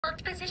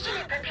locked position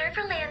and prepare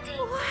for landing.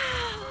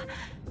 Wow.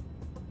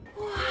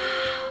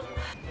 Wow.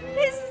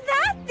 Is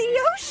that the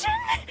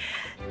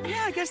ocean?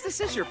 Yeah, I guess this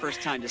is your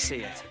first time to see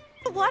it.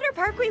 The water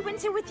park we went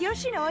to with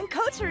Yoshino and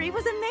Kotori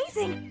was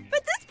amazing,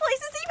 but this place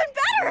is even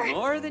better!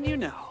 More than you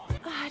know.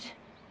 God,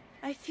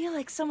 I feel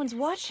like someone's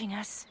watching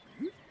us.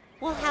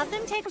 We'll have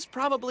them take us.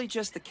 Probably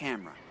just the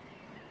camera.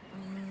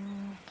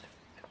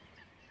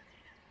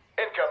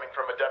 Incoming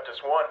from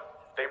Adeptus 1.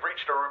 They've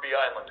reached Arubi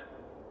Island.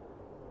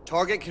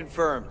 Target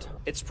confirmed.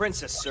 It's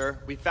Princess, sir.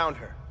 We found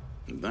her.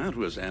 That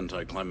was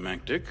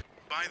anticlimactic.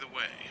 By the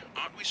way,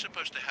 aren't we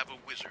supposed to have a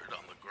wizard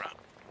on the ground?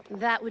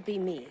 That would be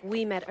me.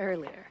 We met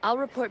earlier. I'll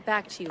report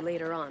back to you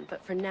later on,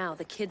 but for now,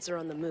 the kids are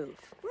on the move.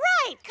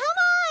 Right!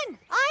 Come on!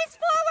 Eyes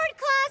forward,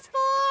 Class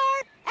 4!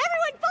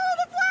 Everyone follow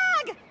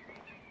the flag!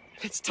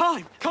 It's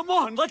time! Come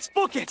on, let's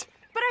book it!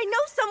 But I know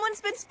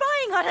someone's been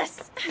spying on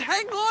us!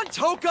 Hang on,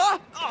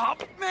 Tohka! Oh,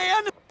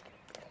 man!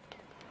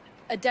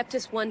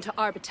 Adeptus 1 to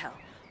Arbitel.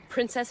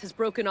 Princess has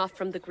broken off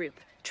from the group.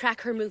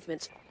 Track her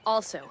movements.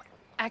 Also,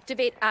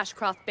 activate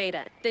Ashcroft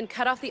Beta, then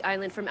cut off the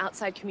island from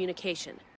outside communication.